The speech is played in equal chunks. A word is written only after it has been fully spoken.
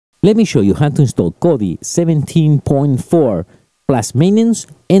Let me show you how to install Kodi 17.4 plus maintenance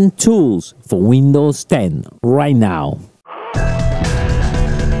and tools for Windows 10 right now.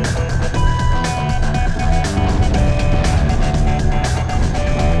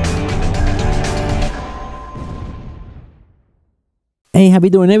 Hey, how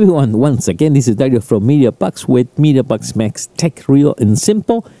you doing, everyone? Once again, this is Dario from MediaBox with MediaBox makes tech real and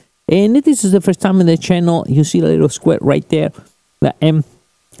simple. And if this is the first time on the channel, you see the little square right there.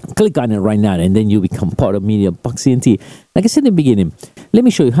 Click on it right now, and then you become part of MediaBoxEnt. Like I said in the beginning, let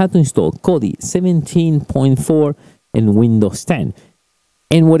me show you how to install Kodi 17.4 in Windows 10.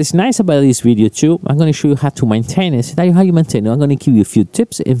 And what is nice about this video too, I'm going to show you how to maintain it. How you maintain it. I'm going to give you a few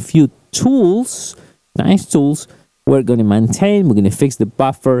tips and a few tools, nice tools. We're going to maintain. We're going to fix the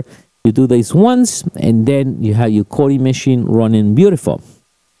buffer. You do this once, and then you have your Kodi machine running beautiful.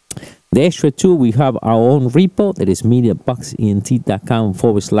 The extra tool, we have our own repo, that is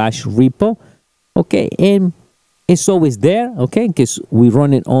mediaboxent.com/repo. Okay, and it's always there, okay, because we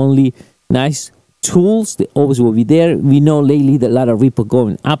run it only nice tools. They always will be there. We know lately that a lot of repo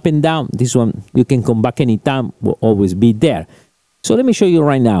going up and down. This one, you can come back anytime, will always be there. So let me show you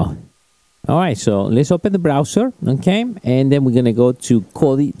right now. All right, so let's open the browser, okay, and then we're going to go to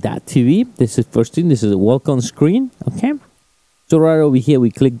Kodi.tv. This is the first thing. This is a welcome screen, okay. So right over here,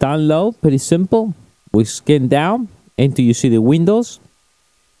 we click download, pretty simple. We scan down until you see the Windows.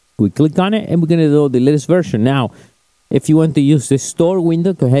 We click on it, and we're going to do the latest version. Now, if you want to use the store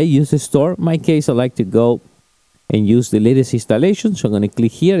window, go ahead, use the store. In my case, I like to go and use the latest installation. So I'm going to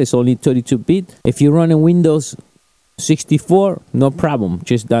click here. It's only 32-bit. If you're running Windows 64, no problem.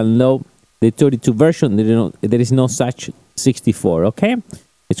 Just download the 32 version. There is no such 64, okay?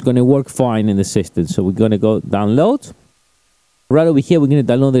 It's going to work fine in the system. So we're going to go download. Right over here, we're going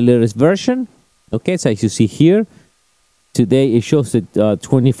to download the latest version. Okay, so as you see here, today it shows that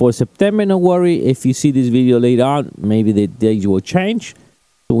 24 September. Don't worry, if you see this video later on, maybe the date will change.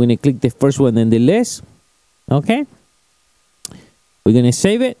 So we're going to click the first one in the list. Okay. We're going to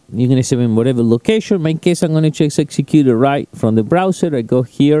save it. You're going to save it in whatever location. In my case, I'm going to check execute it right from the browser. I go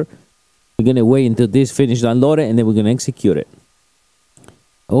here. We're going to wait until this finishes downloading, and then we're going to execute it.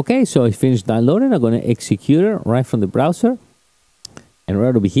 Okay, so I finished downloading. I'm going to execute it right from the browser. And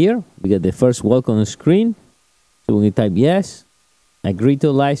right over here, we got the first welcome screen. So we're going to type yes, agree to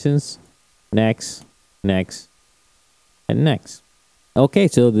license, next, next, and next. Okay,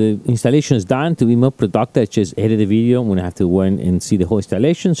 so the installation is done. To be more productive, just edit the video. I'm going to have to wait and see the whole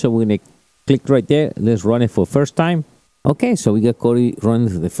installation. So we're going to click right there. Let's run it for the first time. Okay, so we got Kodi running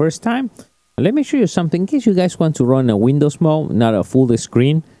for the first time. Let me show you something in case you guys want to run a Windows mode, not a full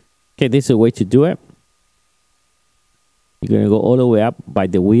screen. Okay, this is a way to do it. You're going to go all the way up by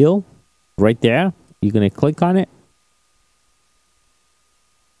the wheel, right there. You're going to click on it.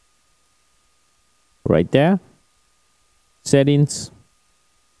 Right there. Settings.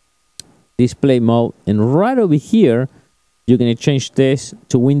 Display mode. And right over here, you're going to change this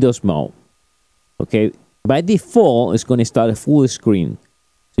to Windows mode. Okay. By default, it's going to start a full screen.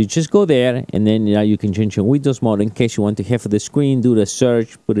 So you just go there, and then now you can change your Windows mode in case you want to have the screen, do the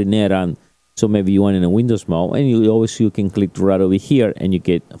search, put a net on. So maybe you want in a Windows mode, and you can click right over here, and you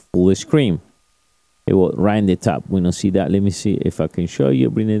get a full screen. It will right in the top. We don't see that. Let me see if I can show you.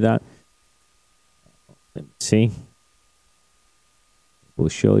 Bring it up. Let me see. We'll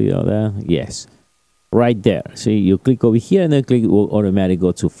show you all that. Yes, right there. See, you click over here, and then click. It will automatically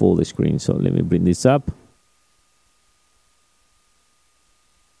go to full screen. So let me bring this up.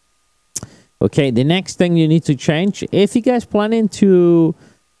 Okay, the next thing you need to change, if you guys planning to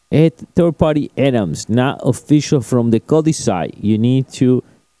add third-party items not official from the Kodi side, you need to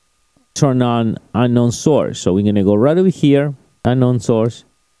turn on unknown source. So we're going to go right over here, unknown source,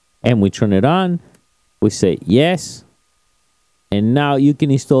 and we turn it on. We say yes, and now you can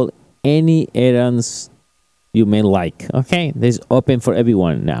install any items you may like. Okay, this is open for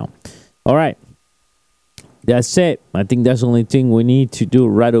everyone now. All right, that's it. I think that's the only thing we need to do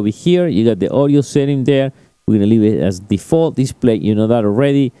right over here. You got the audio setting there. We're going to leave it as default display. You know that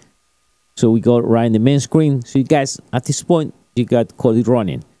already. So we go right in the main screen. So you guys, at this point, you got Kodi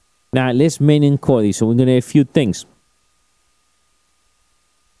running. Now let's main Kodi. So we're going to add a few things.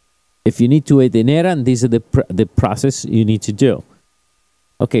 If you need to add an error, these are the process you need to do.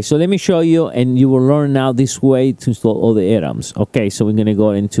 Okay, so let me show you, and you will learn now this way to install all the items. Okay, so we're going to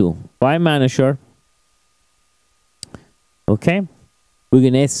go into File Manager. Okay, we're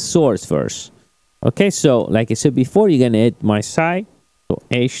going to add source first. Okay, so like I said before, you're going to add my site. So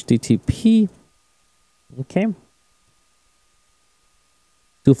HTTP. Okay.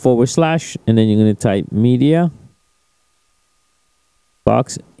 // and then you're going to type media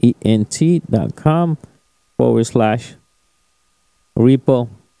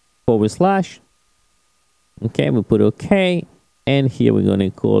MediaBoxEnt.com/repo/. Okay, we put OK, and here we're going to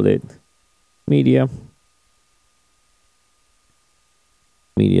call it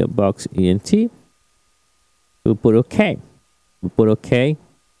MediaBoxEnt. We'll put OK. We put OK.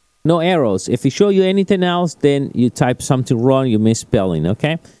 No errors. If it show you anything else, then you type something wrong, you misspelling.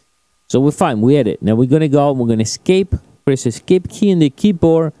 Okay, so we're fine. We edit. Now we're going to go. We're going to escape. Press escape key in the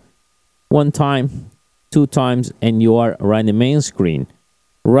keyboard 1 time, 2 times, and you are right in the main screen.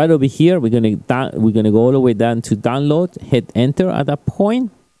 Right over here, we're gonna go all the way down to download. Hit enter at that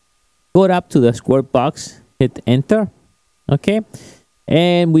point. Go up to the square box. Hit enter. Okay,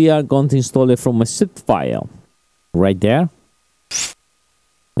 and we are going to install it from a zip file. Right there.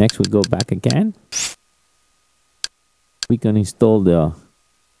 Next, we go back again. We can install the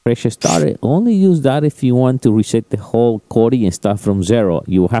fresh start. Only use that if you want to reset the whole Kodi and start from 0.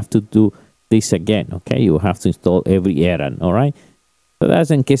 You have to do this again. Okay, you have to install every errand. All right. So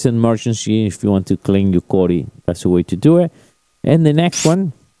that's in case of emergency. If you want to clean your Kodi, that's the way to do it. And the next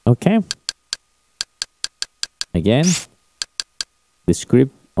one, okay. Again, the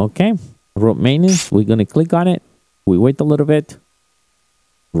script, okay. Road maintenance, we're going to click on it. We wait a little bit.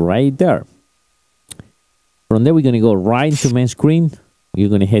 Right there. From there, we're going to go right into main screen. You're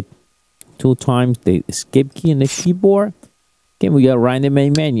going to hit 2 times the escape key in the keyboard. Okay, we got right in the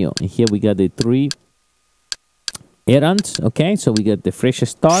main menu. And here we got the 3 errands. Okay, so we got the fresh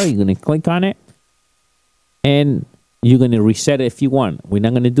start. You're going to click on it. And you're going to reset it if you want. We're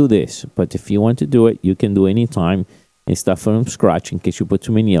not going to do this. But if you want to do it, you can do anytime and start from scratch in case you put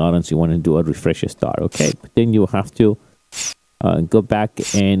too many errands. You want to do a refresh start. Okay, but then you have to go back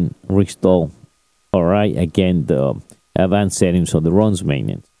and restore. All right, again, the advanced settings or the runs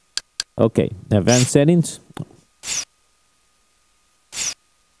maintenance. Okay, advanced settings.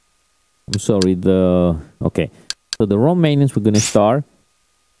 I'm sorry, okay. So the run maintenance, we're going to start.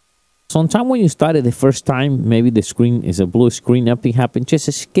 Sometimes when you start it the first time, maybe the screen is a blue screen, nothing happened. Just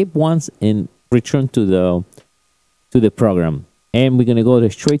escape once and return to the program. And we're going to go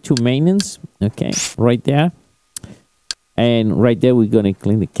straight to maintenance. Okay, right there. And right there, we're going to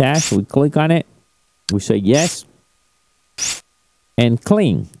clean the cache. We click on it. We say yes. And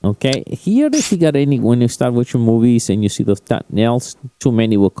clean. Okay. Here, if you got any, when you start watching movies and you see those thumbnails, too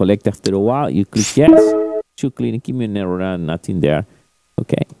many will collect after a while. You click yes. To clean it. Give me an error. Nothing there.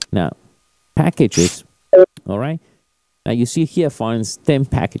 Okay. Now, packages. All right. Now, you see here, finds 10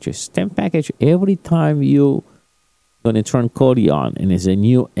 packages. 10 packages every time you going to turn Kodi on and it's a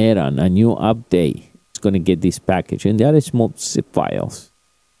new errand, a new update. Going to get this package, and the other small zip files.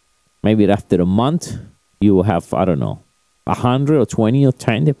 Maybe after a month you will have, I don't know, 100 or 20 or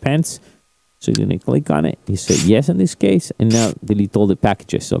 10, depends. So you're going to click on it, you say yes in this case, and now delete all the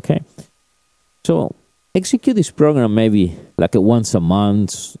packages. Okay, so execute this program maybe like once a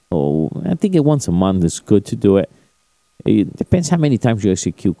month, or I think once a month is good to do it. It depends how many times you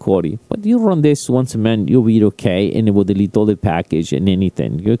execute Kodi, but you run this once a month, you'll be okay, and it will delete all the package and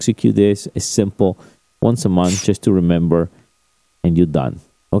anything. You execute this, it's simple. Once a month, just to remember, and you're done.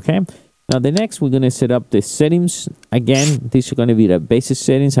 Okay. Now the next, we're gonna set up the settings again. These are gonna be the basic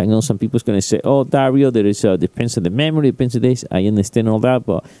settings. I know some people's gonna say, "Oh, Dario, there is depends on the memory, depends on this." I understand all that,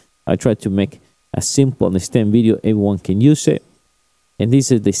 but I try to make a simple, understand video. Everyone can use it, and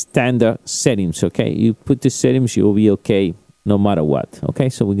these are the standard settings. Okay, you put the settings, you'll be okay no matter what. Okay,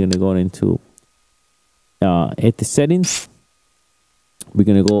 so we're gonna go into at the settings. We're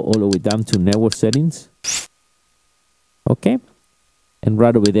going to go all the way down to network settings. Okay. And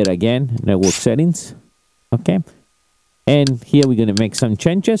right over there again, network settings. Okay. And here we're going to make some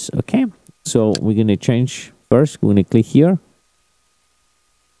changes. Okay. So we're going to change first. We're going to click here.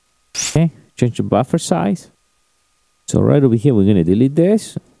 Okay. Change the buffer size. So right over here, we're going to delete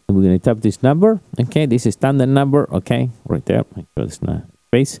this. And we're going to type this number. Okay. This is standard number. Okay. Right there. Make sure it's not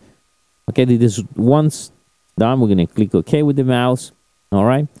space. Okay. This is once done. We're going to click OK with the mouse. All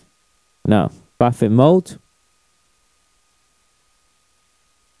right. Now, buffer mode.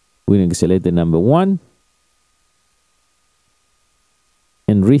 We're going to select the number 1.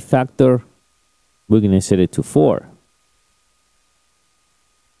 And refactor, we're going to set it to 4.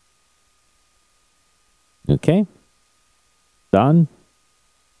 Okay. Done.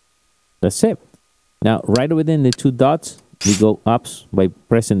 That's it. Now, right within the 2 dots, we go up by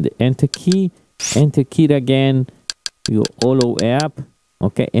pressing the Enter key. Enter key again. We go all the way up.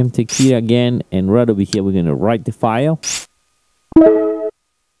 Okay, enter key again, and right over here, we're going to write the file.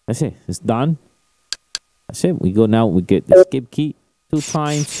 That's it. It's done. That's it. We go now. We get the escape key 2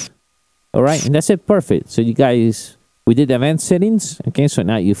 times. All right, and that's it. Perfect. So you guys We did advanced settings. Okay, so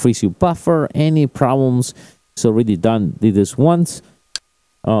now you freeze your buffer. Any problems? It's already done. Did this once.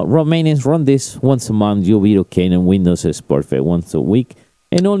 Run maintenance. Run this once a month. You'll be okay. And Windows is perfect once a week.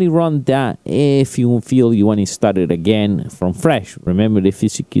 And only run that if you feel you want to start it again from fresh. Remember, if you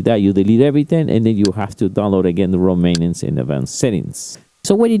secure that, you delete everything, and then you have to download again the run maintenance and advanced settings.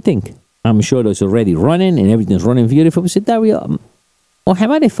 So what do you think? I'm sure it's already running and everything's running beautiful. But Dario, or how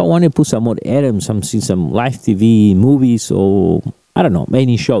about if I want to put some more items, some live TV, movies, or I don't know,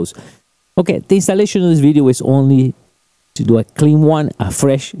 any shows? Okay, the installation of this video is only to do a clean one, a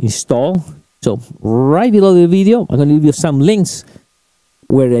fresh install. So right below the video, I'm going to leave you some links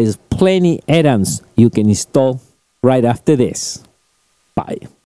where there's plenty items you can install right after this. Bye.